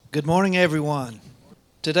Good morning, everyone.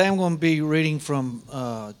 Today I'm going to be reading from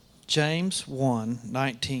James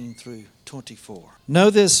 1:19 through 24. Know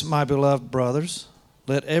this, my beloved brothers,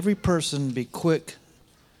 let every person be quick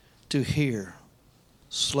to hear,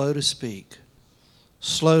 slow to speak,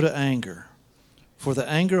 slow to anger, for the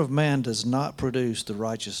anger of man does not produce the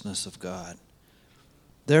righteousness of God.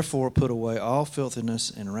 Therefore put away all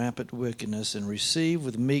filthiness and rampant wickedness, and receive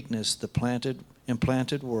with meekness the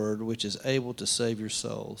implanted word, which is able to save your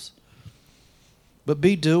souls. But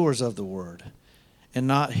be doers of the word, and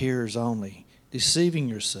not hearers only, deceiving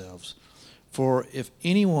yourselves. For if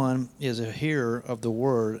anyone is a hearer of the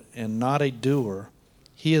word and not a doer,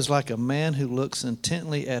 he is like a man who looks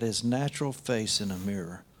intently at his natural face in a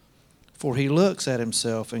mirror. For he looks at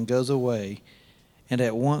himself and goes away, and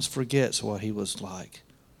at once forgets what he was like.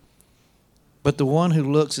 But the one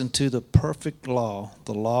who looks into the perfect law,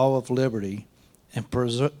 the law of liberty, and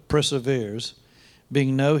perseveres,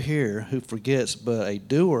 being no hearer who forgets, but a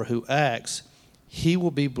doer who acts, he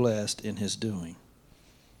will be blessed in his doing.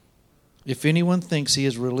 If anyone thinks he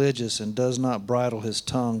is religious and does not bridle his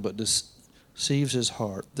tongue, but deceives his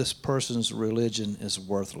heart, this person's religion is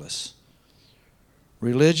worthless.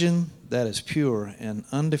 Religion that is pure and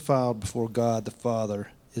undefiled before God the Father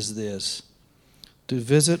is this: to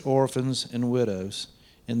visit orphans and widows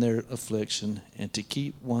in their affliction, and to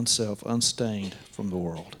keep oneself unstained from the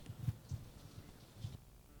world.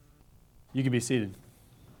 You can be seated.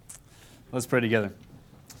 Let's pray together.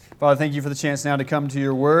 Father, thank you for the chance now to come to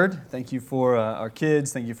your word. Thank you for our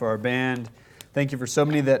kids. Thank you for our band. Thank you for so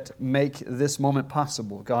many that make this moment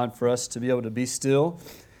possible, God, for us to be able to be still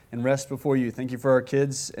and rest before you. Thank you for our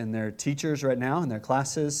kids and their teachers right now and their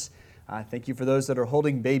classes. Thank you for those that are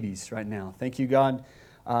holding babies right now. Thank you, God,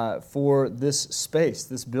 for this space,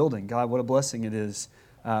 this building. God, what a blessing it is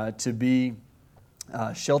to be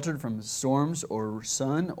sheltered from storms or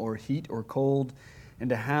sun or heat or cold, and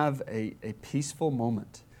to have a peaceful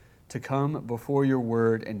moment to come before your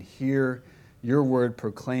word and hear your word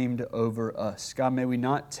proclaimed over us. God, may we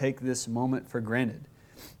not take this moment for granted.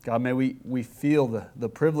 God, may we feel the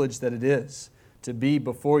privilege that it is to be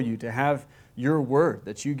before you, to have your word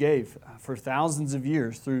that you gave for thousands of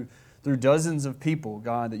years through dozens of people,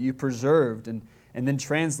 God, that you preserved and then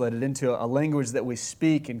translated into a language that we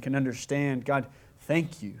speak and can understand. God,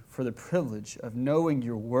 thank you for the privilege of knowing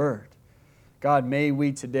your word. God, may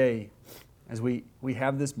we today, as we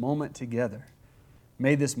have this moment together,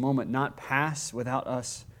 may this moment not pass without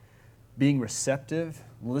us being receptive,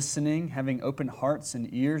 listening, having open hearts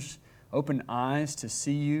and ears, open eyes to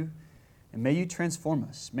see you. And may you transform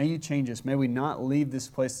us. May you change us. May we not leave this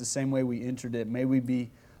place the same way we entered it. May we be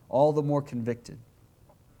all the more convicted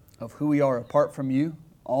of who we are apart from you,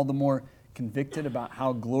 all the more convicted about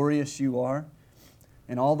how glorious you are,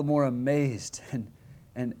 and all the more amazed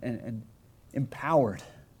and empowered,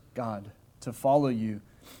 God, to follow you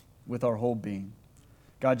with our whole being.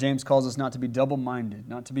 God, James calls us not to be double-minded,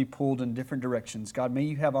 not to be pulled in different directions. God, may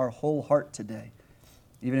you have our whole heart today,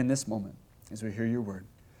 even in this moment, as we hear your word.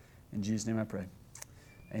 In Jesus' name I pray.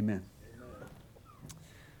 Amen.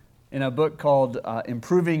 In a book called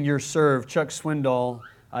Improving Your Serve, Chuck Swindoll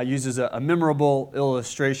uses a memorable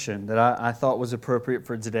illustration that I thought was appropriate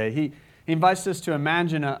for today. He invites us to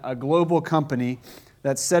imagine a global company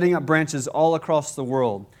that's setting up branches all across the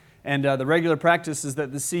world. And the regular practice is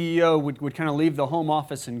that the CEO would kind of leave the home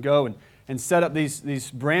office and go and set up these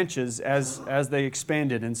branches as they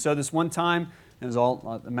expanded. And so this one time, it was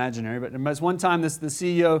all imaginary, but this one time the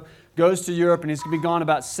CEO goes to Europe and he's going to be gone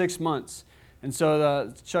about 6 months. And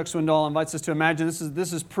so Chuck Swindoll invites us to imagine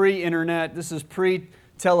this is pre-internet, this is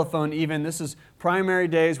pre-telephone even, this is primary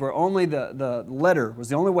days where only the letter was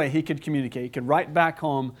the only way he could communicate. He could write back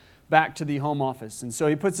home, back to the home office. And so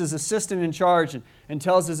he puts his assistant in charge and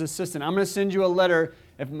tells his assistant, I'm going to send you a letter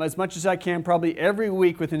as much as I can, probably every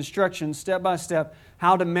week, with instructions step by step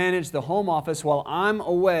how to manage the home office while I'm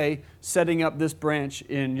away setting up this branch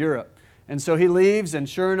in Europe. And so he leaves, and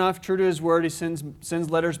sure enough, true to his word, he sends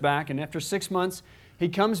letters back. And after 6 months, he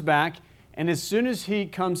comes back, and as soon as he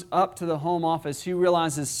comes up to the home office, he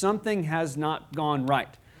realizes something has not gone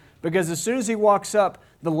right. Because as soon as he walks up,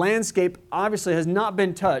 the landscape obviously has not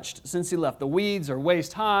been touched since he left. The weeds are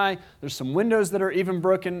waist high. There's some windows that are even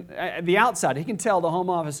broken. At the outside, he can tell the home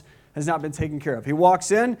office has not been taken care of. He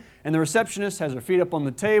walks in, and the receptionist has her feet up on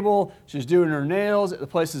the table. She's doing her nails. The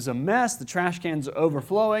place is a mess. The trash cans are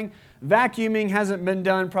overflowing. Vacuuming hasn't been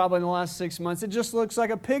done probably in the last 6 months. It just looks like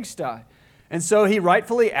a pigsty. And so he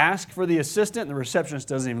rightfully asked for the assistant, and the receptionist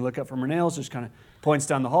doesn't even look up from her nails, just kind of points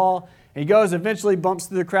down the hall. And he goes, eventually bumps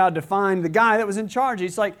through the crowd to find the guy that was in charge.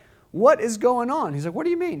 He's like, what is going on? He's like, what do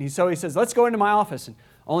you mean? So he says, let's go into my office. And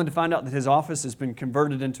only to find out that his office has been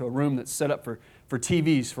converted into a room that's set up for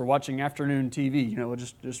TVs, for watching afternoon TV,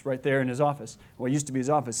 just right there in his office. Well, it used to be his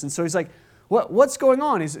office. And so he's like, what's going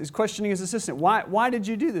on? He's questioning his assistant. Why did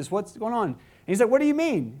you do this? What's going on? And he's like, what do you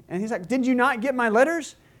mean? And he's like, did you not get my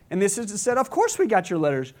letters? And the assistant said, of course we got your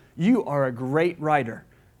letters. You are a great writer.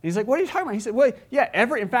 And he's like, what are you talking about? He said, well, yeah,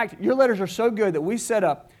 in fact, your letters are so good that we set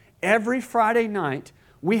up every Friday night,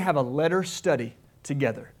 we have a letter study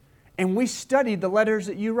together. And we study the letters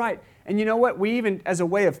that you write. And you know what? We even, as a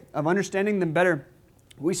way of understanding them better,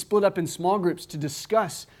 we split up in small groups to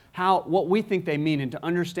discuss what we think they mean and to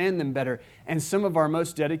understand them better. And some of our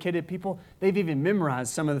most dedicated people, they've even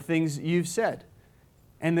memorized some of the things you've said.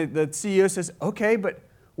 And the CEO says, okay, but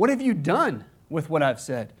what have you done with what I've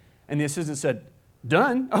said? And the assistant said,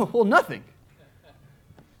 done? Oh, well, nothing.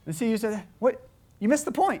 The CEO said, what? You missed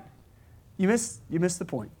the point. You missed the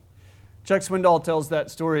point. Chuck Swindoll tells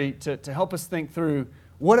that story to help us think through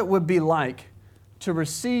what it would be like to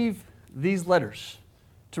receive these letters,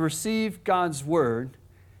 to receive God's Word,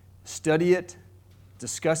 study it,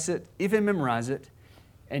 discuss it, even memorize it,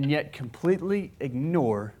 and yet completely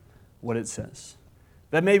ignore what it says.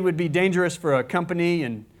 That maybe would be dangerous for a company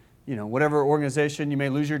and whatever organization. You may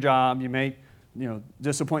lose your job, you may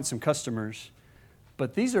disappoint some customers.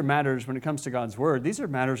 But these are matters, when it comes to God's Word, these are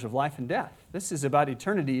matters of life and death. This is about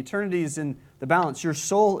eternity. Eternity is in the balance. Your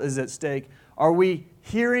soul is at stake. Are we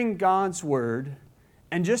hearing God's Word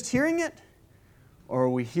and just hearing it? Or are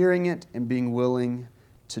we hearing it and being willing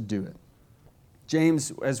to do it?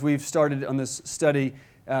 James, as we've started on this study,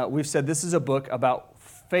 we've said this is a book about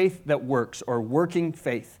faith that works, or working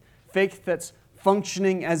faith. Faith that's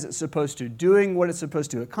functioning as it's supposed to, doing what it's supposed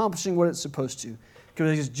to, accomplishing what it's supposed to.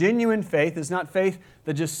 Because genuine faith is not faith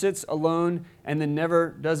that just sits alone and then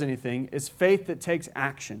never does anything. It's faith that takes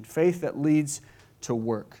action, faith that leads to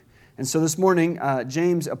work. And so this morning,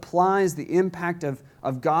 James applies the impact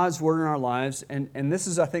of God's Word in our lives. And this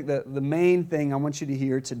is, I think, the main thing I want you to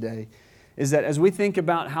hear today, is that as we think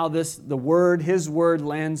about how His Word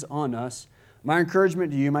lands on us, my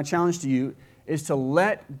encouragement to you, my challenge to you, is to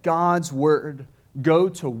let God's Word go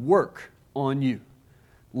to work on you.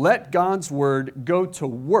 Let God's Word go to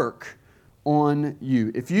work on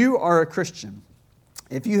you. If you are a Christian,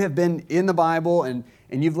 if you have been in the Bible and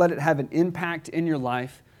you've let it have an impact in your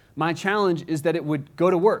life, my challenge is that it would go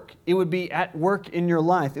to work. It would be at work in your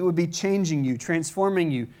life. It would be changing you,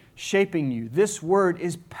 transforming you, shaping you. This Word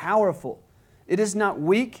is powerful. It is not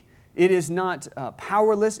weak. It is not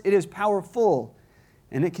powerless. It is powerful.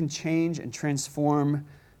 And it can change and transform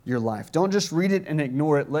your life. Don't just read it and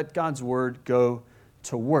ignore it. Let God's Word go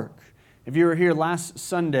to work. If you were here last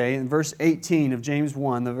Sunday in verse 18 of James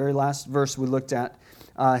 1, the very last verse we looked at,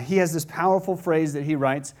 he has this powerful phrase that he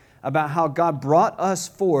writes about how God brought us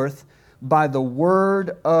forth by the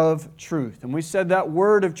word of truth. And we said that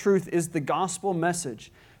word of truth is the gospel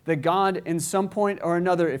message, that God in some point or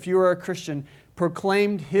another, if you are a Christian,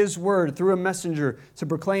 proclaimed His word through a messenger to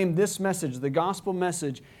proclaim this message, the gospel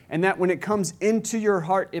message, and that when it comes into your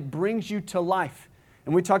heart, it brings you to life.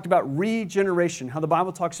 And we talked about regeneration, how the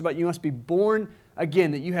Bible talks about you must be born again,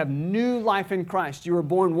 that you have new life in Christ. You were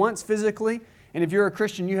born once physically, and if you're a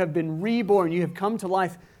Christian, you have been reborn. You have come to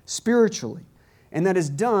life spiritually. And that is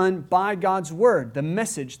done by God's Word, the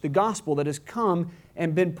message, the gospel that has come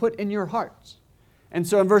and been put in your hearts. And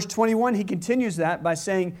so in verse 21, he continues that by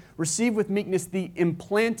saying, receive with meekness the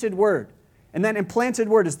implanted Word. And that implanted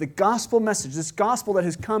Word is the gospel message, this gospel that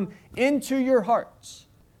has come into your hearts.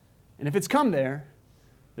 And if it's come there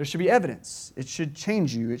should be evidence. It should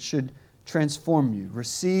change you. It should transform you.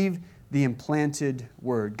 Receive the implanted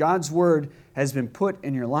Word. God's Word has been put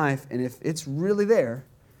in your life, and if it's really there,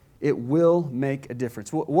 it will make a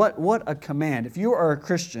difference. What a command. If you are a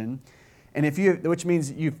Christian, and which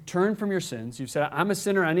means you've turned from your sins, you've said, I'm a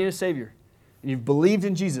sinner, I need a Savior, and you've believed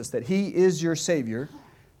in Jesus, that He is your Savior,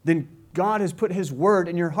 then God has put His Word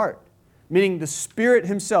in your heart. Meaning the Spirit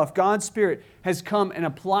Himself, God's Spirit, has come and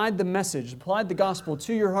applied the message, applied the gospel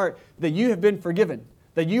to your heart that you have been forgiven,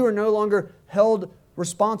 that you are no longer held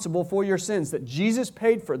responsible for your sins, that Jesus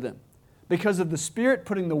paid for them because of the Spirit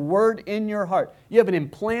putting the Word in your heart. You have an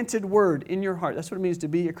implanted Word in your heart. That's what it means to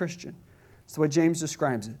be a Christian. That's the way James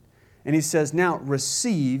describes it. And he says, now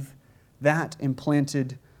receive that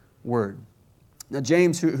implanted Word. Now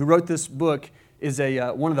James, who wrote this book, is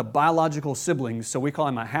one of the biological siblings, so we call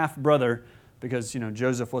him a half-brother because,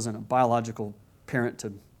 Joseph wasn't a biological parent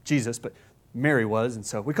to Jesus, but Mary was, and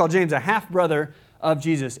so we call James a half-brother of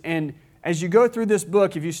Jesus. And as you go through this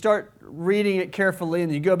book, if you start reading it carefully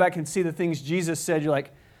and you go back and see the things Jesus said, you're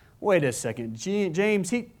like, wait a second,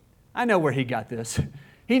 James, I know where he got this.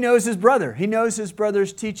 He knows his brother. He knows his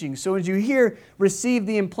brother's teaching. So as you hear, receive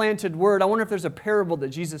the implanted word, I wonder if there's a parable that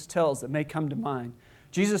Jesus tells that may come to mind.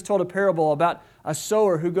 Jesus told a parable about a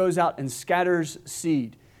sower who goes out and scatters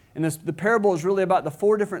seed. And the parable is really about the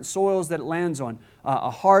 4 different soils that it lands on. A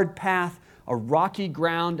hard path, a rocky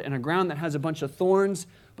ground, and a ground that has a bunch of thorns.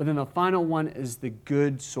 But then the final one is the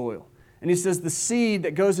good soil. And he says the seed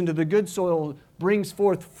that goes into the good soil brings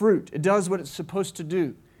forth fruit. It does what it's supposed to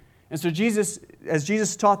do. And so as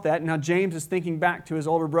Jesus taught that, and now James is thinking back to his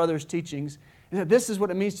older brother's teachings, and that this is what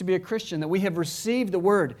it means to be a Christian, that we have received the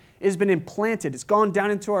word. It has been implanted. It's gone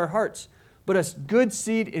down into our hearts. But a good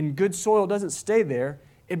seed in good soil doesn't stay there.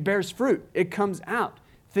 It bears fruit. It comes out.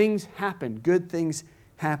 Things happen. Good things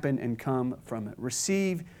happen and come from it.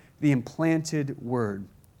 Receive the implanted word,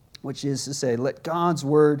 which is to say, let God's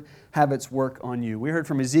word have its work on you. We heard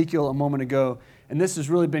from Ezekiel a moment ago, and this has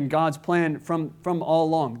really been God's plan from all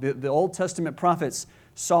along. The Old Testament prophets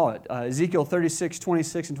saw it. Ezekiel 36,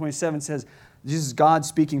 26, and 27 says, this is God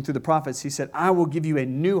speaking through the prophets. He said, I will give you a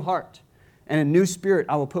new heart, and a new spirit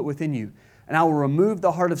I will put within you. And I will remove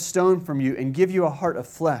the heart of stone from you and give you a heart of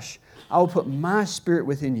flesh. I will put my spirit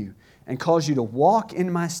within you and cause you to walk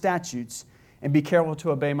in my statutes and be careful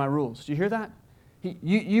to obey my rules. Do you hear that?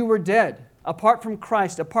 You were dead. Apart from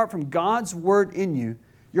Christ, apart from God's word in you,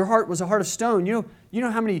 your heart was a heart of stone. You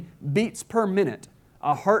know how many beats per minute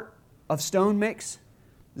a heart of stone makes?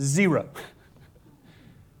 0.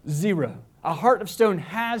 0. A heart of stone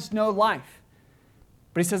has no life.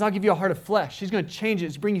 But he says, I'll give you a heart of flesh. He's going to change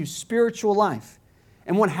it to bring you spiritual life.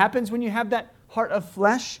 And what happens when you have that heart of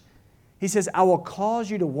flesh? He says, I will cause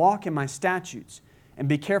you to walk in my statutes and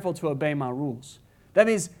be careful to obey my rules. That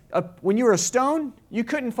means when you were a stone, you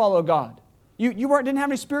couldn't follow God. You didn't have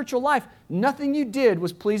any spiritual life. Nothing you did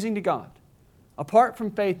was pleasing to God. Apart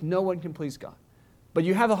from faith, no one can please God. But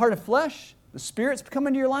you have a heart of flesh. The Spirit's come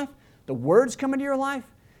into your life. The Word's come into your life.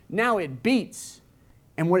 Now it beats.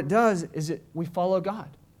 And what it does is we follow God.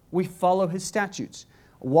 We follow His statutes.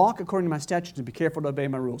 Walk according to my statutes and be careful to obey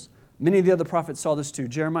my rules. Many of the other prophets saw this too.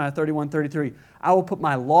 Jeremiah 31:33. I will put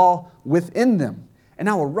my law within them, and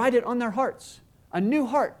I will write it on their hearts. A new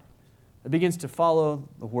heart that begins to follow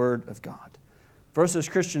the Word of God. For us as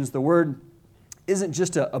Christians, the Word isn't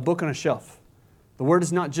just a book on a shelf. The Word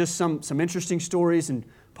is not just some interesting stories and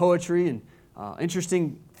poetry and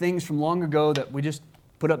interesting things from long ago that we just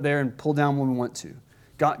put up there and pull down when we want to.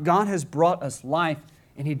 God has brought us life,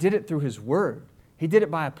 and He did it through His Word. He did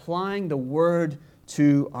it by applying the Word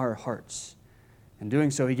to our hearts. In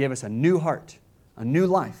doing so, He gave us a new heart, a new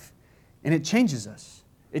life, and it changes us.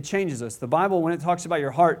 It changes us. The Bible, when it talks about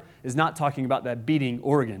your heart, is not talking about that beating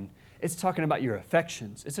organ. It's talking about your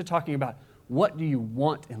affections. It's talking about what do you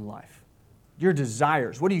want in life, your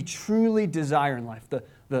desires. What do you truly desire in life?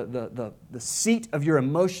 The seat of your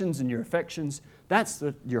emotions and your affections, that's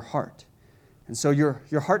your heart. And so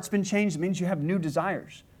your heart's been changed. It means you have new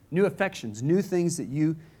desires, new affections, new things that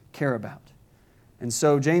you care about. And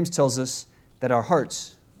so James tells us that our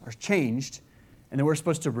hearts are changed and that we're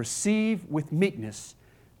supposed to receive with meekness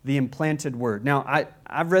the implanted word. Now,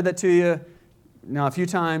 I've read that to you now a few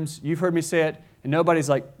times. You've heard me say it, and nobody's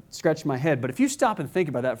like scratching my head. But if you stop and think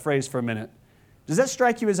about that phrase for a minute, does that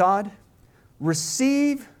strike you as odd?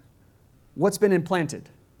 Receive what's been implanted.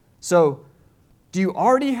 So, do you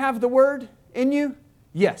already have the word in you?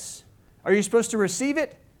 Yes. Are you supposed to receive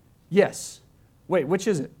it? Yes. Wait, which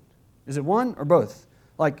is it? Is it one or both?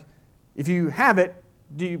 Like, if you have it,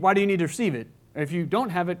 why do you need to receive it? Or if you don't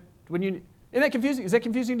have it, isn't that confusing? Is that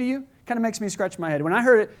confusing to you? Kind of makes me scratch my head. When I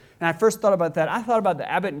heard it and I first thought about that, I thought about the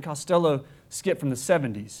Abbott and Costello skit from the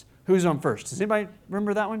 70s. Who's on first? Does anybody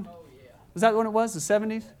remember that one? Oh, yeah. Was that when it was, the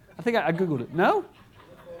 70s? I think I Googled it. No?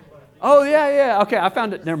 Oh, yeah. Okay, I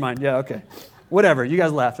found it. Never mind. Yeah, okay. Whatever. You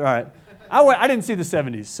guys laughed. All right. I didn't see the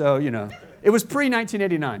 70s, so, It was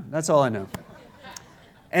pre-1989. That's all I know.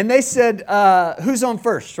 And they said, who's on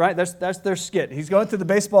first, right? That's their skit. He's going through the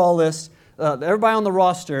baseball list. Everybody on the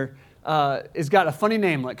roster has got a funny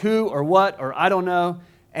name, like who or what or I don't know,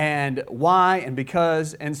 and why and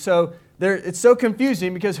because. And so it's so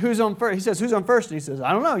confusing because who's on first? He says, who's on first? And he says,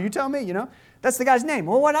 I don't know. You tell me, That's the guy's name.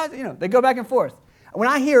 Well, they go back and forth. When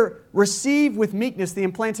I hear receive with meekness the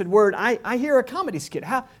implanted word, I hear a comedy skit.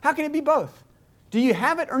 How can it be both? Do you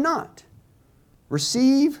have it or not?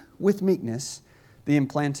 Receive with meekness the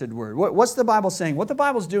implanted word. What's the Bible saying? What the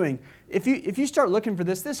Bible's doing, if you start looking for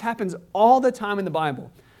this happens all the time in the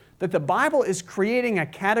Bible, that the Bible is creating a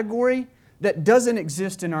category that doesn't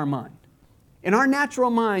exist in our mind. In our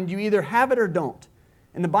natural mind, you either have it or don't.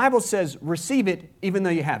 And the Bible says receive it even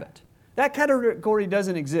though you have it. That category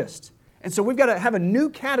doesn't exist. And so we've got to have a new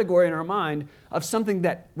category in our mind of something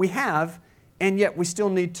that we have, and yet we still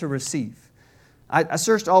need to receive. I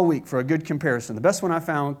searched all week for a good comparison. The best one I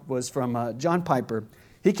found was from John Piper.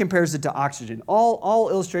 He compares it to oxygen. All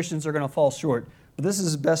illustrations are going to fall short, but this is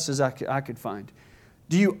as best as I could find.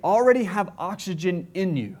 Do you already have oxygen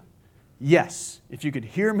in you? Yes. If you could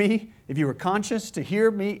hear me, if you were conscious to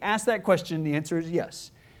hear me ask that question, the answer is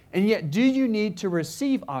yes. And yet, do you need to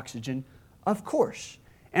receive oxygen? Of course.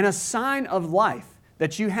 And a sign of life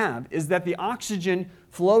that you have is that the oxygen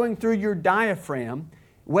flowing through your diaphragm,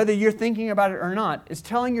 whether you're thinking about it or not, is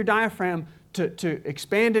telling your diaphragm to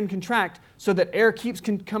expand and contract so that air keeps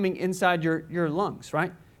coming inside your lungs,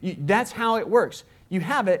 right? That's how it works. You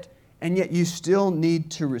have it, and yet you still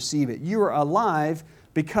need to receive it. You are alive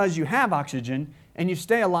because you have oxygen, and you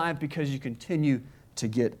stay alive because you continue to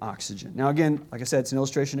get oxygen. Now again, like I said, it's an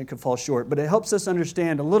illustration, it could fall short, but it helps us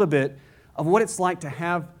understand a little bit of what it's like to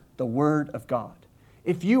have the Word of God.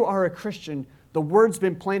 If you are a Christian, the Word's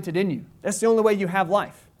been planted in you. That's the only way you have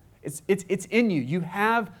life. It's in you. You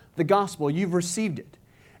have the gospel. You've received it.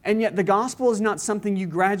 And yet the gospel is not something you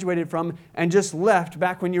graduated from and just left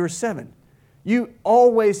back when you were 7. You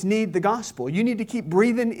always need the gospel. You need to keep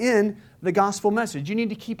breathing in the gospel message. You need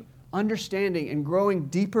to keep understanding and growing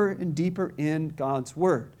deeper and deeper in God's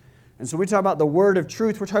Word. And so we talk about the Word of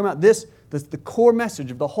truth. We're talking about this, the core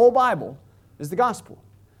message of the whole Bible is the gospel.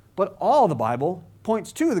 But all the Bible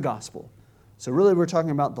points to the gospel. So really we're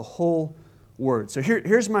talking about the whole Word. So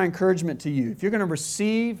here's my encouragement to you. If you're going to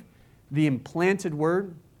receive the implanted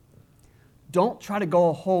Word, don't try to go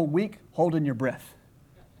a whole week holding your breath.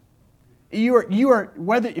 You are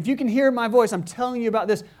whether if you can hear my voice, I'm telling you about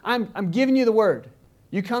this. I'm giving you the Word.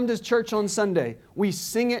 You come to church on Sunday. We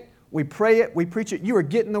sing it, we pray it, we preach it. You are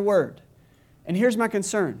getting the Word. And here's my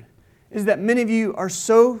concern, is that many of you are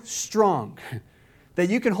so strong that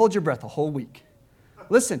you can hold your breath a whole week.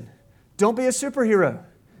 Listen, don't be a superhero.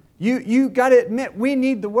 You got to admit, we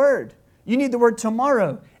need the Word. You need the Word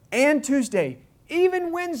tomorrow and Tuesday,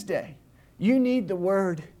 even Wednesday. You need the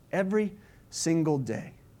Word every single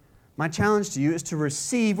day. My challenge to you is to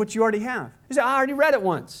receive what you already have. You say, I already read it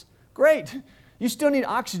once. Great. You still need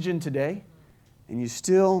oxygen today, and you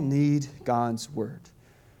still need God's Word.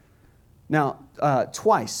 Now,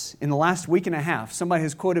 twice in the last week and a half, somebody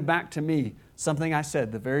has quoted back to me something I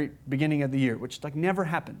said the very beginning of the year, which never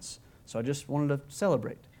happens. So I just wanted to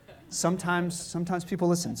celebrate. Sometimes people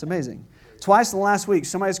listen. It's amazing. Twice in the last week,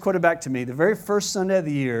 somebody's quoted back to me. The very first Sunday of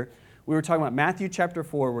the year, we were talking about Matthew chapter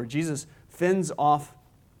 4, where Jesus fends off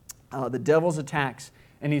the devil's attacks,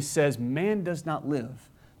 and he says, man does not live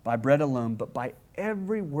by bread alone, but by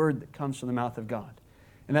every word that comes from the mouth of God.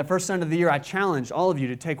 And that first Sunday of the year, I challenged all of you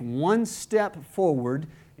to take one step forward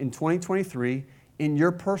in 2023 in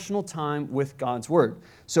your personal time with God's Word.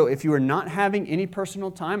 So if you are not having any personal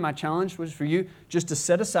time, my challenge was for you just to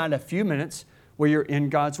set aside a few minutes where you're in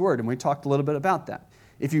God's Word. And we talked a little bit about that.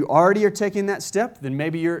 If you already are taking that step, then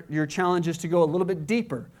maybe your challenge is to go a little bit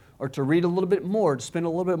deeper, or to read a little bit more, to spend a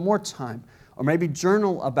little bit more time, or maybe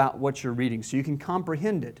journal about what you're reading so you can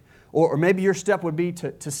comprehend it. Or maybe your step would be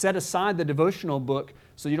to set aside the devotional book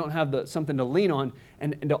so you don't have something to lean on,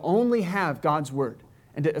 and to only have God's Word.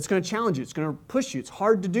 And it's going to challenge you. It's going to push you. It's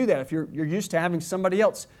hard to do that if you're used to having somebody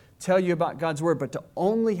else tell you about God's Word, but to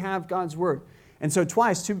only have God's Word. And so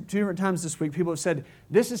twice, two different times this week, people have said,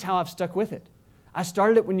 this is how I've stuck with it. I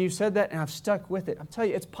started it when you said that, and I've stuck with it. I'm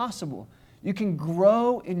telling you, it's possible. You can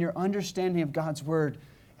grow in your understanding of God's Word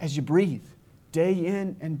as you breathe, day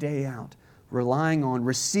in and day out, relying on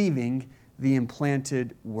receiving the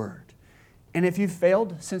implanted Word. And if you've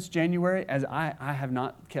failed since January, as I have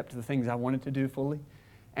not kept the things I wanted to do fully,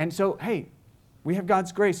 and so, hey, we have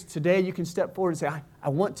God's grace. Today you can step forward and say, I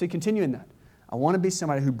want to continue in that. I want to be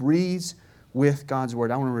somebody who breathes with God's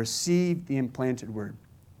Word. I want to receive the implanted Word.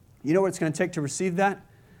 You know what it's going to take to receive that?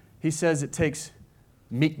 He says it takes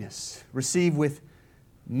meekness. Receive with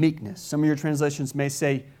meekness. Some of your translations may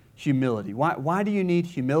say humility. Why do you need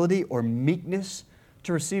humility or meekness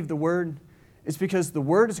to receive the Word? It's because the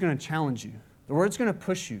Word is going to challenge you. The Word's going to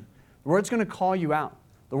push you. The Word's going to call you out.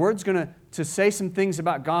 The Word's going to say some things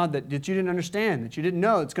about God that you didn't understand, that you didn't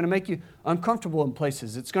know. It's going to make you uncomfortable in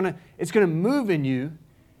places. It's going to move in you.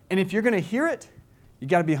 And if you're going to hear it, you've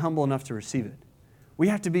got to be humble enough to receive it. We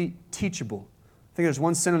have to be teachable. I think there's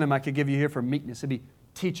one synonym I could give you here for meekness. It'd be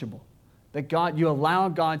teachable. That you allow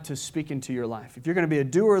God to speak into your life. If you're going to be a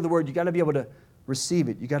doer of the Word, you've got to be able to receive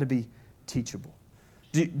it. You've got to be teachable.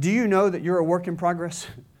 Do you know that you're a work in progress?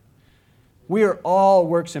 We are all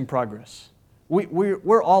works in progress.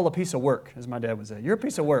 We're all a piece of work, as my dad would say. You're a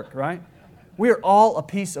piece of work, right? We are all a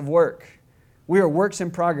piece of work. We are works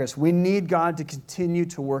in progress. We need God to continue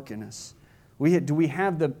to work in us. Do we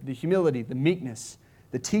have the humility, the meekness,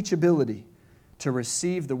 the teachability to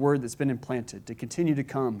receive the word that's been implanted, to continue to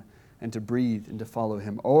come and to breathe and to follow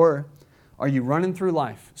Him? Or are you running through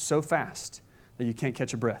life so fast that you can't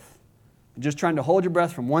catch a breath? Just trying to hold your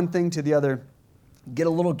breath from one thing to the other, get a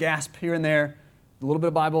little gasp here and there, a little bit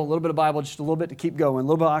of Bible, just a little bit to keep going, a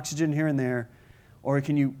little bit of oxygen here and there. Or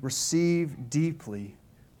can you receive deeply,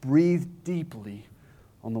 breathe deeply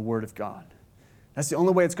on the Word of God? That's the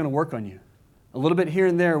only way it's going to work on you. A little bit here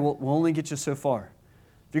and there will only get you so far.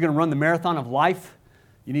 If you're going to run the marathon of life,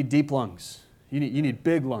 you need deep lungs. You need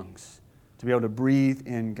big lungs to be able to breathe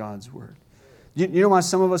in God's Word. You know why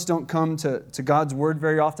some of us don't come to God's Word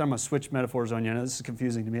very often? I'm going to switch metaphors on you. I know this is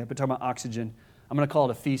confusing to me. I've been talking about oxygen. I'm going to call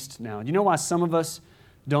it a feast now. Do you know why some of us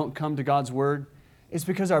don't come to God's Word? It's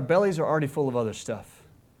because our bellies are already full of other stuff.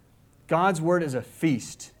 God's Word is a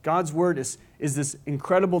feast. God's Word is this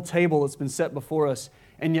incredible table that's been set before us,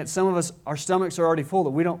 and yet some of us, our stomachs are already full that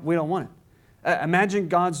we don't want it. Imagine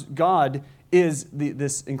God is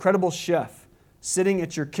this incredible chef sitting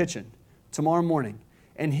at your kitchen tomorrow morning,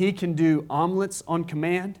 and He can do omelets on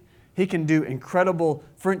command. He can do incredible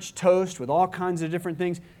French toast with all kinds of different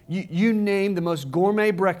things. You name the most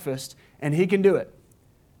gourmet breakfast, and He can do it.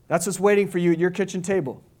 That's what's waiting for you at your kitchen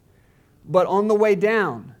table. But on the way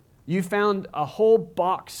down, you found a whole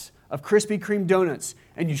box of Krispy Kreme donuts,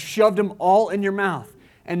 and you shoved them all in your mouth.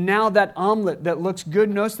 And now that omelet that looks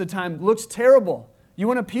good most of the time looks terrible. You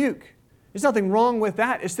want to puke. There's nothing wrong with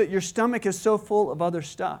that. It's that your stomach is so full of other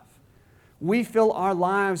stuff. We fill our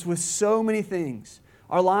lives with so many things.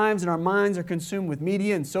 Our lives and our minds are consumed with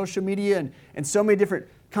media and social media and so many different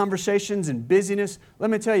conversations and busyness.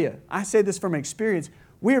 Let me tell you, I say this from experience.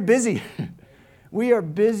 We are busy. We are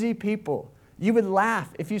busy people. You would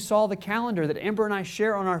laugh if you saw the calendar that Amber and I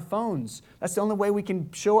share on our phones. That's the only way we can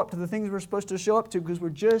show up to the things we're supposed to show up to because we're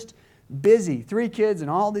just busy. 3 kids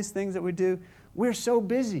and all these things that we do. We're so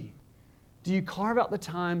busy. Do you carve out the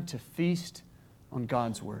time to feast on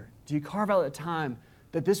God's Word? Do you carve out the time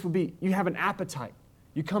that this would be, you have an appetite.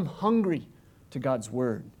 You come hungry to God's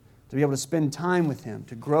Word, to be able to spend time with Him,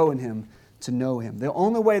 to grow in Him, to know Him. The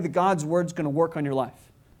only way that God's Word's going to work on your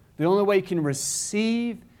life, the only way you can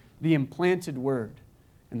receive the implanted Word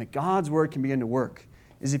and that God's Word can begin to work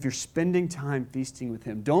is if you're spending time feasting with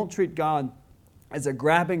Him. Don't treat God as a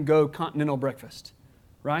grab-and-go continental breakfast,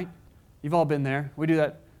 right? You've all been there. We do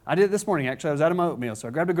that. I did it this morning, actually. I was out of my oatmeal, so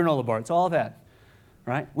I grabbed a granola bar. It's all I've had,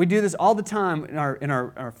 right? We do this all the time in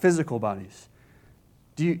our physical bodies.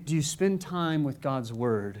 Do you spend time with God's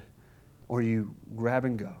Word, or you grab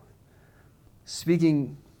and go?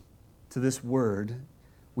 Speaking to this Word,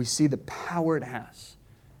 we see the power it has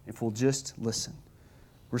if we'll just listen.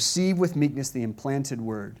 Receive with meekness the implanted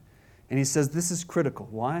Word. And he says this is critical.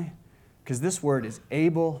 Why? Because this Word is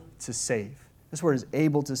able to save. This Word is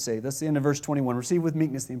able to save. That's the end of verse 21. Receive with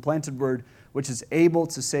meekness the implanted Word, which is able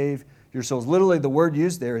to save your souls. Literally, the word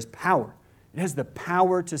used there is power. It has the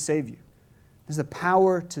power to save you. It has the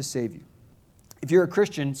power to save you. If you're a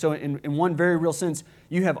Christian, so in one very real sense,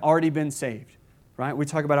 you have already been saved, right? We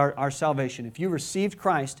talk about our salvation. If you received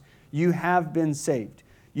Christ, you have been saved.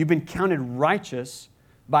 You've been counted righteous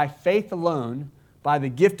by faith alone, by the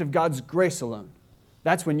gift of God's grace alone.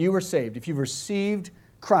 That's when you were saved. If you've received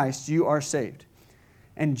Christ, you are saved.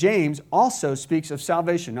 And James also speaks of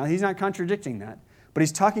salvation. Now, he's not contradicting that, but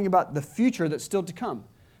he's talking about the future that's still to come.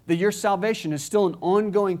 That your salvation is still an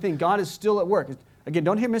ongoing thing. God is still at work. Again,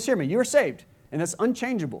 don't mishear me. You are saved, and that's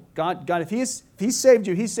unchangeable. God, if He saved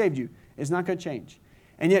you, He saved you. It's not going to change.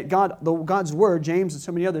 And yet God's Word, James and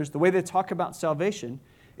so many others, the way they talk about salvation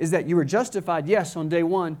is that you were justified, yes, on day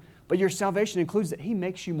one, but your salvation includes that He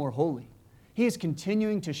makes you more holy. He is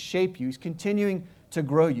continuing to shape you. He's continuing to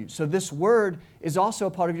grow you. So this Word is also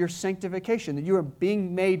a part of your sanctification, that you are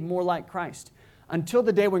being made more like Christ. Until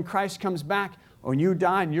the day when Christ comes back, or when you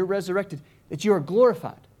die and you're resurrected, that you are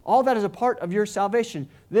glorified. All that is a part of your salvation.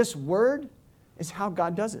 This Word is how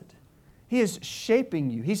God does it. He is shaping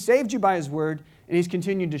you. He saved you by His Word, and He's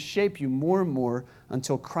continuing to shape you more and more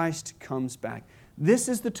until Christ comes back. This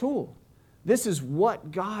is the tool. This is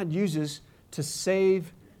what God uses to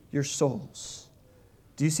save your souls.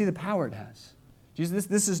 Do you see the power it has?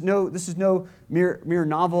 This is no mere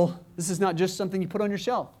novel. This is not just something you put on your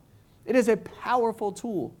shelf. It is a powerful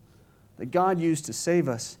tool that God used to save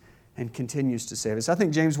us and continues to save us. I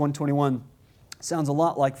think James 1:21 sounds a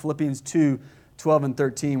lot like Philippians 2:12 and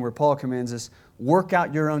 13, where Paul commands us, work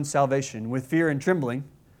out your own salvation with fear and trembling.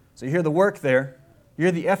 So you hear the work there. You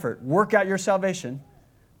hear the effort. Work out your salvation.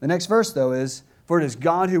 The next verse, though, is, for it is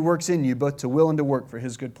God who works in you both to will and to work for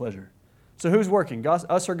His good pleasure. So who's working?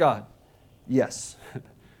 Us or God? Yes.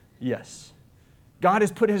 Yes. God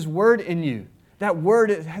has put His Word in you. That Word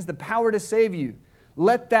has the power to save you.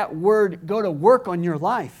 Let that Word go to work on your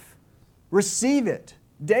life. Receive it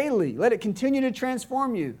daily. Let it continue to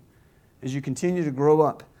transform you as you continue to grow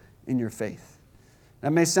up in your faith.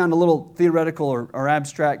 That may sound a little theoretical or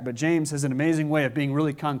abstract, but James has an amazing way of being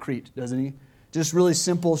really concrete, doesn't he? Just really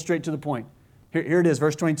simple, straight to the point. Here it is,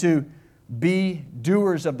 verse 22. Be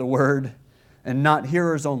doers of the word and not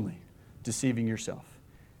hearers only, deceiving yourself.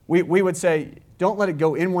 We would say, don't let it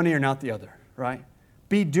go in one ear and out the other, right?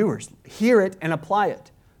 Be doers. Hear it and apply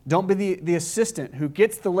it. Don't be the assistant who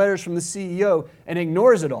gets the letters from the CEO and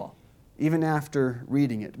ignores it all, even after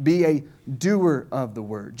reading it. Be a doer of the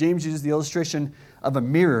word. James uses the illustration of a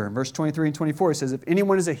mirror. In verse 23 and 24, he says, if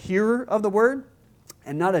anyone is a hearer of the word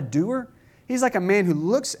and not a doer, he's like a man who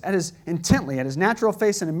looks intently at his natural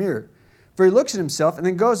face in a mirror. For he looks at himself and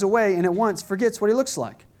then goes away and at once forgets what he looks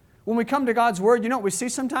like. When we come to God's Word, you know what we see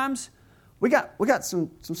sometimes? We got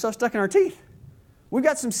some stuff stuck in our teeth. We've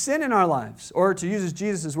got some sin in our lives. Or to use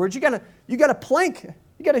Jesus' words, you got a plank.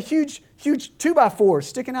 You got a huge 2x4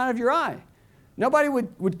 sticking out of your eye. Nobody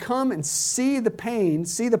would come and see the pain,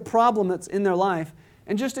 see the problem that's in their life,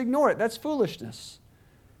 and just ignore it. That's foolishness.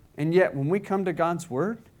 And yet, when we come to God's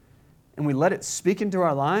Word and we let it speak into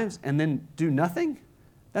our lives and then do nothing,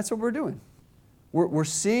 that's what we're doing. We're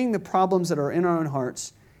seeing the problems that are in our own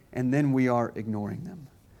hearts, and then we are ignoring them.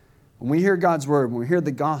 When we hear God's Word, when we hear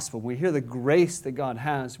the gospel, when we hear the grace that God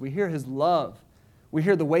has, we hear His love, we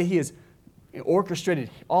hear the way He has orchestrated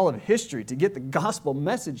all of history to get the gospel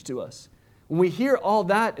message to us. When we hear all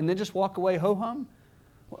that and then just walk away ho-hum,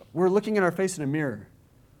 we're looking at our face in a mirror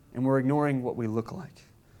and we're ignoring what we look like.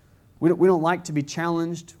 We don't like to be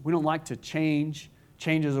challenged. We don't like to change.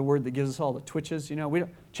 Change is a word that gives us all the twitches.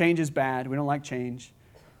 Change is bad. We don't like change.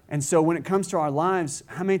 And so when it comes to our lives,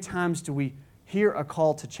 how many times do we hear a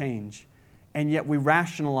call to change and yet we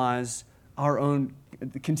rationalize our own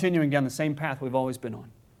continuing down the same path we've always been on?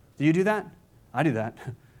 Do you do that? I do that.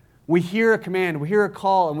 We hear a command, we hear a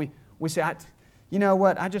call, and we say, you know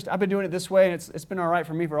what, I've been doing it this way, and it's been all right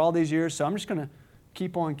for me for all these years, so I'm just going to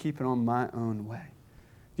keep on keeping on my own way.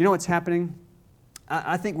 You know what's happening?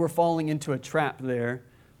 I think we're falling into a trap there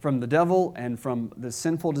from the devil and from the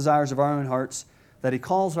sinful desires of our own hearts that he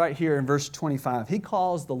calls right here in verse 25. He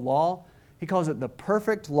calls the law, he calls it the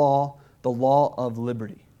perfect law, the law of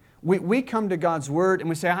liberty. We come to God's Word and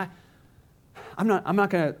we say, I'm not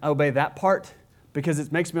going to obey that part because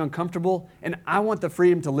it makes me uncomfortable, and I want the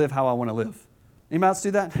freedom to live how I want to live. Anybody else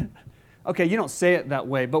do that? Okay, you don't say it that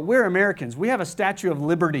way, but we're Americans. We have a statue of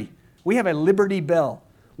liberty. We have a Liberty Bell.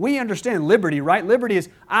 We understand liberty, right? Liberty is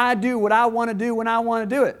I do what I want to do when I want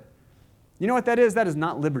to do it. You know what that is? That is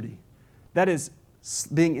not liberty. That is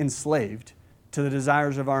being enslaved to the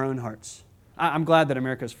desires of our own hearts. I'm glad that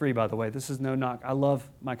America is free, by the way. This is no knock. I love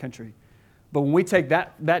my country. But when we take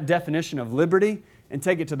that definition of liberty and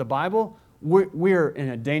take it to the Bible, we're in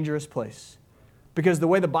a dangerous place. Because the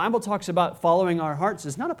way the Bible talks about following our hearts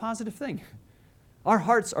is not a positive thing. Our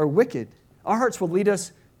hearts are wicked. Our hearts will lead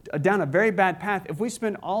us down a very bad path. If we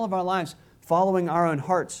spend all of our lives following our own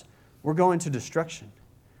hearts, we're going to destruction.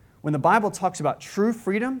 When the Bible talks about true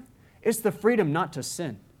freedom, it's the freedom not to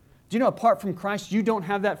sin. Do you know, apart from Christ, you don't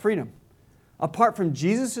have that freedom. Apart from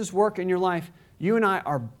Jesus' work in your life, you and I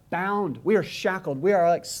are bound. We are shackled. We are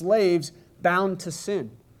like slaves bound to sin.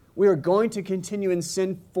 We are going to continue in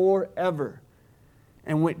sin forever.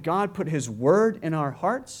 And when God put His Word in our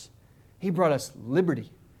hearts, He brought us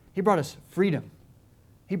liberty. He brought us freedom.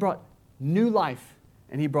 He brought new life,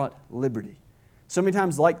 and He brought liberty. So many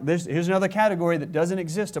times like this, here's another category that doesn't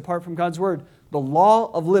exist apart from God's Word. The law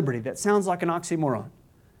of liberty. That sounds like an oxymoron.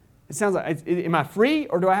 It sounds like, am I free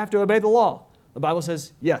or do I have to obey the law? The Bible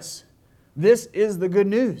says, yes. This is the good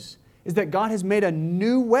news, is that God has made a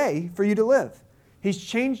new way for you to live. He's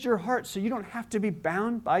changed your heart so you don't have to be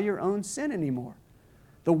bound by your own sin anymore.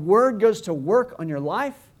 The Word goes to work on your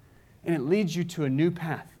life, and it leads you to a new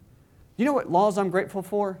path. You know what laws I'm grateful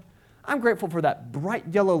for? I'm grateful for that bright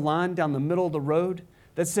yellow line down the middle of the road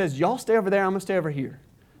that says, y'all stay over there, I'm going to stay over here.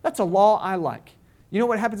 That's a law I like. You know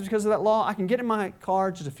what happens because of that law? I can get in my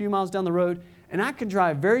car just a few miles down the road, and I can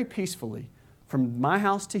drive very peacefully from my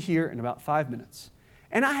house to here in about 5 minutes.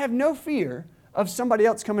 And I have no fear of somebody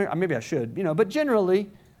else coming, maybe I should, but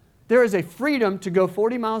generally, there is a freedom to go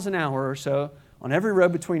 40 miles an hour or so on every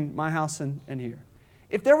road between my house and here.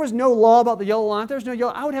 If there was no law about the yellow line, if there's no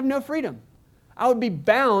yellow, I would have no freedom. I would be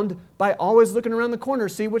bound by always looking around the corner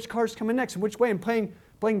to see which car's coming next and which way, and playing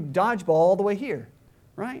dodgeball all the way here,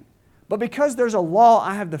 right? But because there's a law,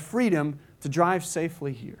 I have the freedom to drive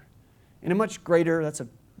safely here. In a much greater, that's a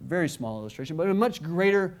very small illustration, but in a much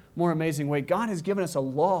greater, more amazing way, God has given us a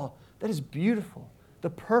law that is beautiful. The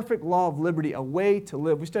perfect law of liberty, a way to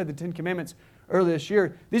live. We studied the Ten Commandments earlier this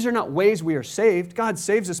year. These are not ways we are saved. God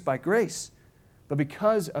saves us by grace. But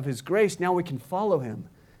because of His grace, now we can follow Him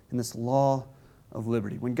in this law of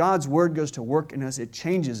liberty. When God's Word goes to work in us. It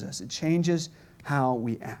changes It changes how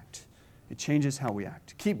we act. It changes how we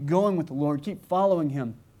act. Keep going with the Lord. Keep following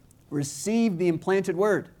Him. Receive the implanted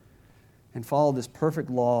Word and follow this perfect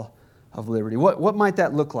law of liberty. What might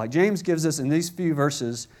that look like? James gives us in these few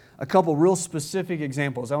verses a couple real specific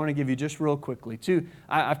examples I want to give you just real quickly.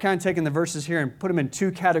 I've kind of taken the verses here and put them in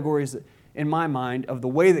two categories in my mind of the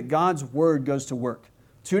way that God's Word goes to work.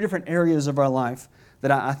 Two different areas of our life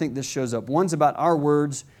that I think this shows up. One's about our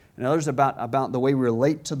words, and others about the way we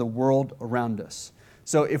relate to the world around us.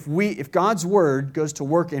 So if God's Word goes to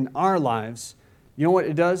work in our lives, you know what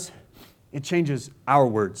it does? It changes our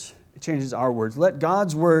words. It changes our words. Let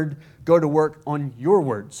God's Word go to work on your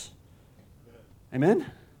words. Amen?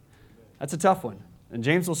 That's a tough one. And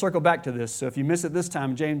James will circle back to this. So if you miss it this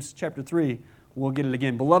time, James chapter 3, we'll get it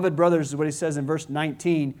again. Beloved brothers is what he says in verse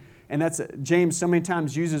 19. And that's James so many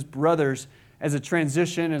times uses brothers as a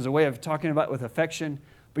transition, as a way of talking about with affection.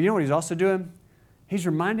 But you know what he's also doing? He's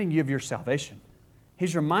reminding you of your salvation.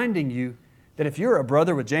 He's reminding you that if you're a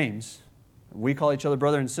brother with James, we call each other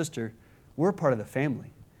brother and sister, we're a part of the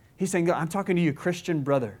family. He's saying, I'm talking to you, Christian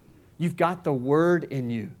brother. You've got the Word in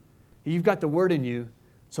you. You've got the Word in you,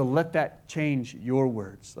 so let that change your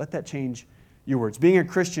words. Let that change your words. Being a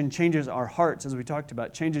Christian changes our hearts, as we talked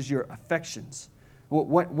about, changes your affections.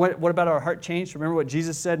 What about our heart change? Remember what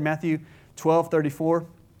Jesus said, Matthew 12:34?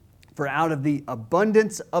 For out of the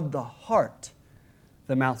abundance of the heart,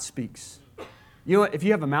 the mouth speaks. You know what? If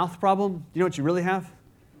you have a mouth problem, you know what you really have?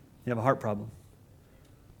 You have a heart problem.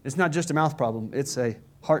 It's not just a mouth problem, it's a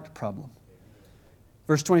heart problem.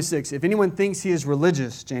 Verse 26, if anyone thinks he is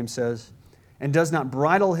religious, James says, and does not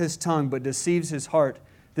bridle his tongue but deceives his heart,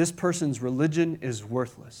 this person's religion is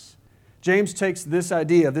worthless. James takes this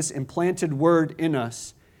idea of this implanted Word in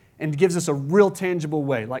us and gives us a real tangible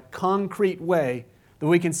way, like concrete way, that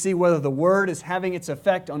we can see whether the Word is having its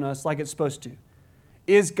effect on us like it's supposed to.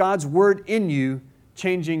 Is God's Word in you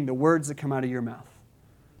changing the words that come out of your mouth?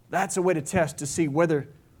 That's a way to test to see whether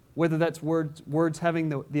that's words having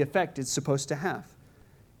the effect it's supposed to have.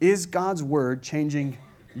 Is God's Word changing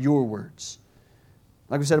your words?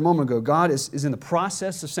 Like we said a moment ago, God is in the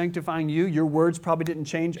process of sanctifying you. Your words probably didn't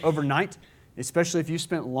change overnight, especially if you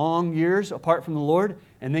spent long years apart from the Lord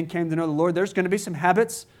and then came to know the Lord. There's going to be some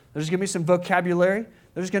habits. There's going to be some vocabulary.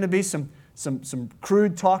 There's going to be some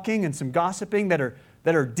crude talking and some gossiping that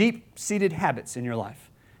are deep-seated habits in your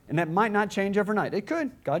life. And that might not change overnight. It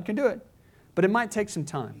could. God can do it. But it might take some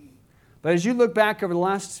time. But as you look back over the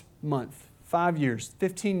last month, 5 years,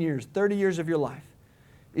 15 years, 30 years of your life,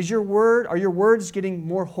 are your words getting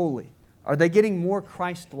more holy? Are they getting more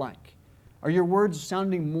Christ-like? Are your words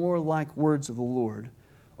sounding more like words of the Lord?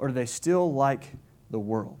 Or are they still like the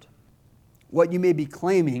world? What you may be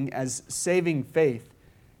claiming as saving faith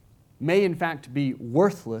may in fact be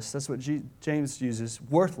worthless. That's what James uses,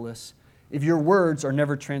 worthless, if your words are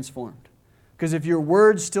never transformed. Because if your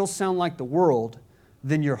words still sound like the world,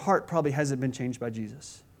 then your heart probably hasn't been changed by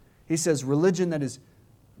Jesus. He says religion that is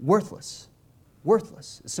worthless.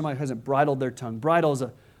 Worthless is somebody who hasn't bridled their tongue. Bridle is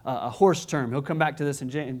a horse term. He'll come back to this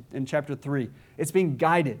in chapter 3. It's being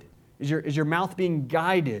guided. Is your mouth being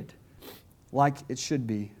guided like it should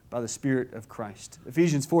be by the Spirit of Christ?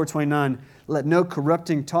 Ephesians 4:29, let no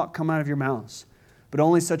corrupting talk come out of your mouths, but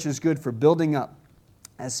only such as good for building up,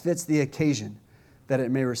 as fits the occasion, that it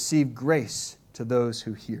may receive grace to those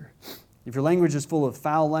who hear. If your language is full of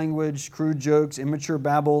foul language, crude jokes, immature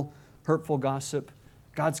babble, hurtful gossip,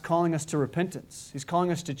 God's calling us to repentance. He's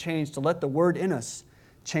calling us to change, to let the Word in us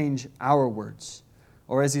change our words.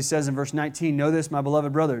 Or as he says in verse 19, know this, my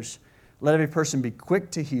beloved brothers, let every person be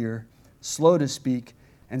quick to hear, slow to speak,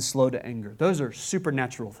 and slow to anger. Those are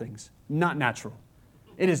supernatural things, not natural.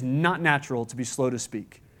 It is not natural to be slow to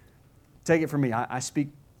speak. Take it from me. I speak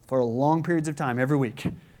for long periods of time every week.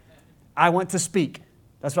 I want to speak.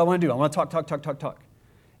 That's what I want to do. I want to talk.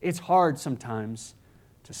 It's hard sometimes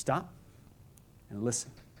to stop and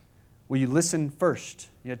listen. Will you listen first?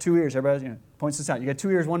 You got 2 ears. Everybody points this out. You got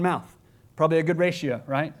 2 ears, 1 mouth. Probably a good ratio,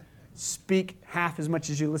 right? Speak half as much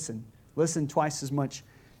as you listen. Listen twice as much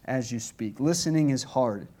as you speak. Listening is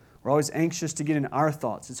hard. We're always anxious to get in our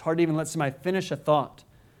thoughts. It's hard to even let somebody finish a thought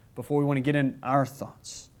before we want to get in our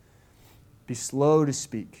thoughts. Be slow to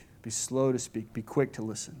speak. Be slow to speak. Be quick to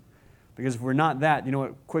listen. Because if we're not that, you know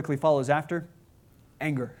what quickly follows after?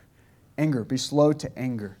 Anger. Anger. Be slow to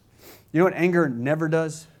anger. You know what anger never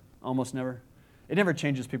does? Almost never. It never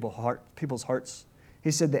changes people's hearts.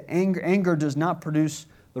 He said that anger does not produce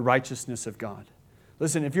the righteousness of God.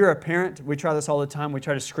 Listen, if you're a parent, we try this all the time. We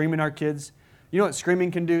try to scream at our kids. You know what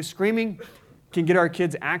screaming can do? Screaming can get our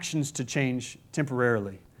kids' actions to change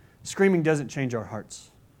temporarily. Screaming doesn't change our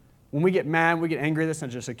hearts. When we get mad, we get angry, that's not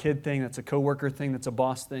just a kid thing, that's a coworker thing, that's a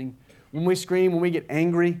boss thing. When we scream, when we get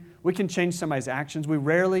angry, we can change somebody's actions. We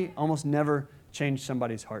rarely, almost never, change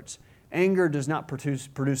somebody's hearts. Anger does not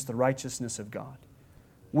produce the righteousness of God.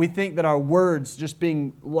 We think that our words just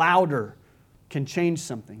being louder can change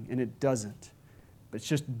something, and it doesn't. But it's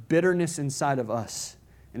just bitterness inside of us,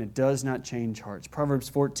 and it does not change hearts. Proverbs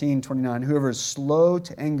 14:29, whoever is slow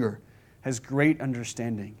to anger has great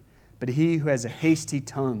understanding, but he who has a hasty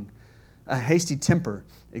temper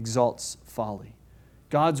exalts folly.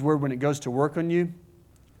 God's word, when it goes to work on you,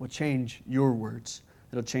 will change your words.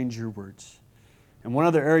 It'll change your words. And one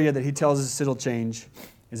other area that he tells us it'll change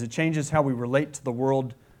is it changes how we relate to the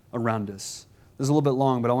world around us. This is a little bit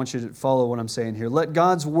long, but I want you to follow what I'm saying here. Let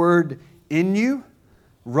God's word in you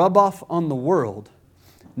rub off on the world,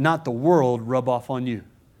 not the world rub off on you.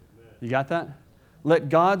 You got that? Let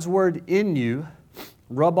God's word in you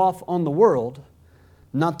rub off on the world,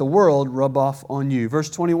 not the world rub off on you. Verse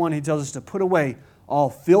 21, he tells us to put away all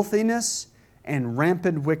filthiness and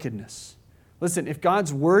rampant wickedness. Listen, if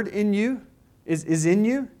God's word in you is in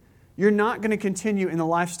you, you're not going to continue in the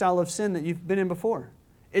lifestyle of sin that you've been in before.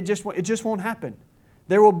 It just won't happen.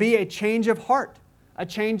 There will be a change of heart, a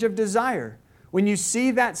change of desire. When you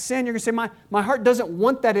see that sin, you're going to say, my heart doesn't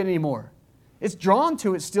want that anymore. It's drawn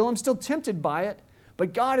to it still. I'm still tempted by it.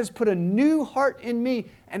 But God has put a new heart in me,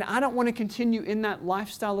 and I don't want to continue in that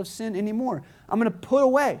lifestyle of sin anymore. I'm going to put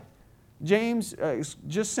away. James,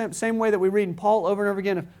 just same way that we read in Paul over and over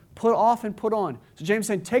again, of put off and put on. So James is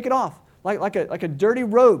saying, take it off like a dirty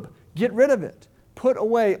robe. Get rid of it. Put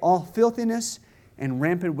away all filthiness and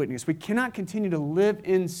rampant wickedness. We cannot continue to live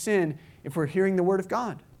in sin if we're hearing the Word of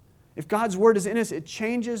God. If God's Word is in us, it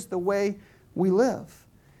changes the way we live.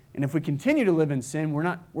 And if we continue to live in sin,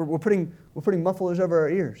 we're putting mufflers over our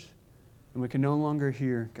ears, and we can no longer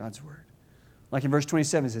hear God's Word. Like in verse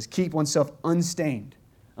 27, it says, keep oneself unstained,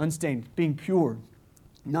 being pure,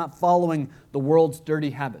 not following the world's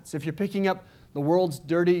dirty habits. If you're picking up the world's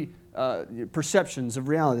dirty perceptions of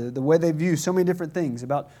reality, the way they view so many different things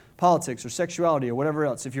about politics or sexuality or whatever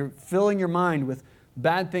else, if you're filling your mind with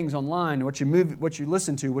bad things online, what you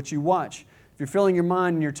listen to, what you watch, if you're filling your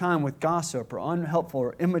mind and your time with gossip or unhelpful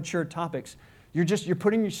or immature topics, you're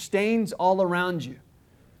putting your stains all around you.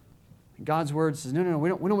 And God's word says, no, we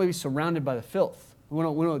don't want to be surrounded by the filth. We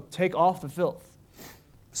want to take off the filth.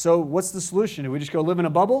 So what's the solution? Do we just go live in a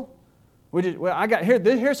bubble? Here's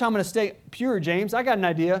how I'm going to stay pure, James. I got an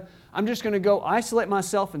idea. I'm just going to go isolate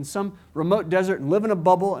myself in some remote desert and live in a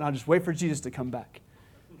bubble, and I'll just wait for Jesus to come back.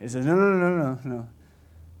 He says, no.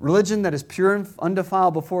 Religion that is pure and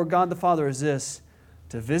undefiled before God the Father is this,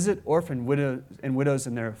 to visit orphan widows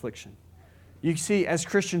in their affliction. You see, as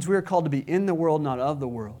Christians, we are called to be in the world, not of the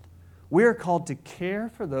world. We are called to care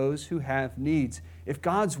for those who have needs. If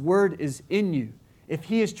God's word is in you, if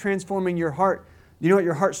He is transforming your heart, you know what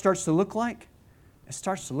your heart starts to look like? It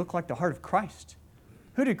starts to look like the heart of Christ.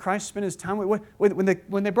 Who did Christ spend His time with?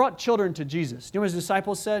 When they brought children to Jesus, you know what His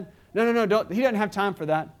disciples said? No, He doesn't have time for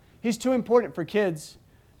that. He's too important for kids.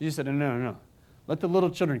 Jesus said, no. Let the little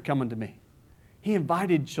children come unto me. He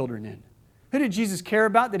invited children in. Who did Jesus care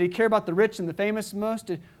about? Did He care about the rich and the famous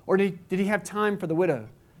most? Or did He have time for the widow?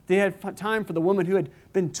 Did He have time for the woman who had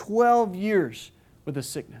been 12 years with a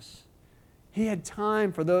sickness? He had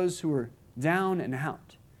time for those who were down and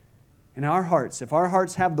out. In our hearts, if our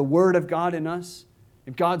hearts have the Word of God in us,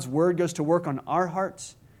 if God's Word goes to work on our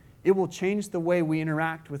hearts, it will change the way we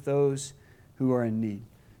interact with those who are in need.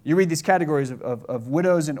 You read these categories of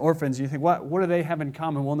widows and orphans, and you think, what do they have in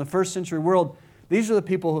common? Well, in the first century world, these are the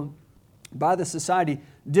people who, by the society,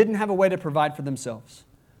 didn't have a way to provide for themselves.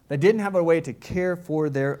 They didn't have a way to care for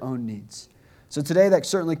their own needs. So today, that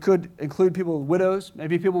certainly could include people with widows,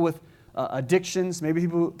 maybe people with addictions, maybe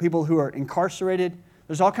people who are incarcerated.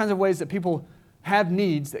 There's all kinds of ways that people have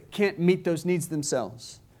needs that can't meet those needs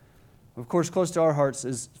themselves. Of course, close to our hearts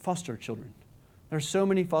is foster children. There are so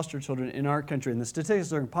many foster children in our country, and the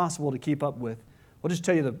statistics are impossible to keep up with. We'll just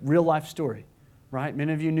tell you the real life story, right?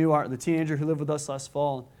 Many of you knew the teenager who lived with us last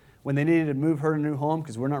fall. When they needed to move her to a new home,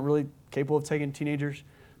 because we're not really capable of taking teenagers,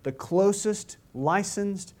 the closest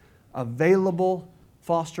licensed, available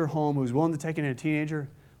foster home who was willing to take in a teenager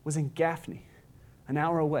was in Gaffney, an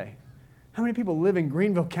hour away. How many people live in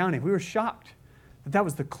Greenville County? We were shocked that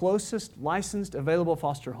was the closest licensed available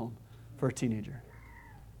foster home for a teenager.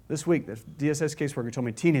 This week, the DSS caseworker told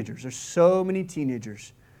me teenagers. There's so many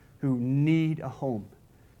teenagers who need a home,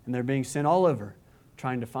 and they're being sent all over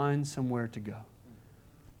trying to find somewhere to go.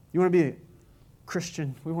 You want to be a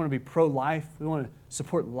Christian? We want to be pro-life. We want to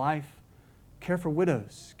support life. Care for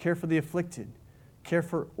widows. Care for the afflicted. Care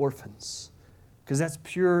for orphans. Because that's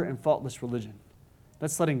pure and faultless religion.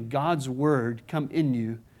 That's letting God's word come in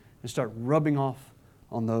you and start rubbing off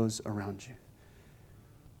on those around you.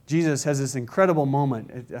 Jesus has this incredible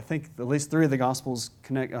moment. I think at least 3 of the Gospels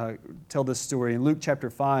tell this story. In Luke chapter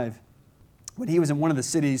 5, when he was in one of the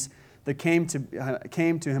cities, there came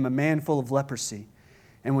to him a man full of leprosy.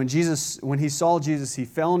 And when he saw Jesus, he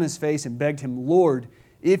fell on his face and begged him, "Lord,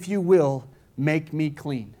 if you will, make me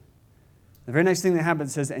clean." The very next thing that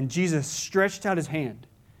happened says, and Jesus stretched out his hand.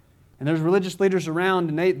 And there's religious leaders around,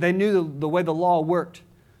 and they knew the way the law worked.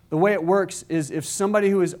 The way it works is if somebody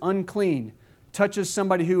who is unclean touches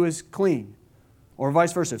somebody who is clean, or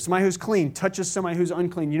vice versa. If somebody who's clean touches somebody who's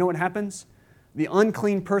unclean, you know what happens? The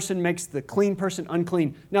unclean person makes the clean person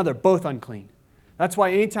unclean. Now they're both unclean. That's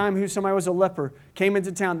why anytime somebody was a leper, came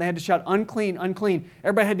into town, they had to shout, "Unclean, unclean."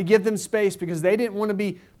 Everybody had to give them space because they didn't want to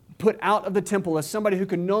be put out of the temple as somebody who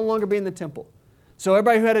could no longer be in the temple. So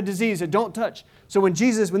everybody who had a disease said, "Don't touch." So when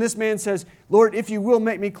this man says, "Lord, if you will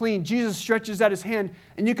make me clean," Jesus stretches out his hand,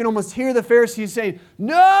 and you can almost hear the Pharisees saying,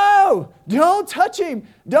 "No, don't touch him.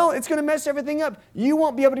 Don't. It's going to mess everything up. You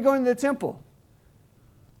won't be able to go into the temple."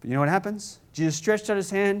 But you know what happens? Jesus stretched out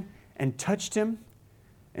his hand and touched him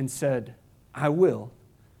and said, "I will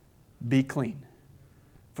be clean."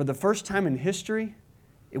 For the first time in history,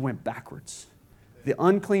 it went backwards. The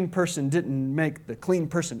unclean person didn't make the clean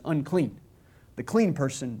person unclean. The clean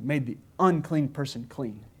person made the unclean person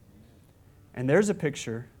clean. And there's a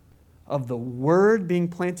picture of the Word being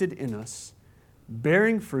planted in us,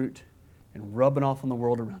 bearing fruit, and rubbing off on the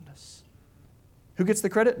world around us. Who gets the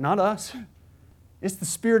credit? Not us. It's the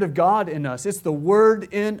Spirit of God in us. It's the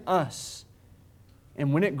Word in us.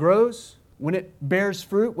 And when it grows, when it bears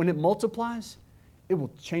fruit, when it multiplies, it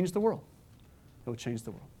will change the world. It will change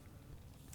the world.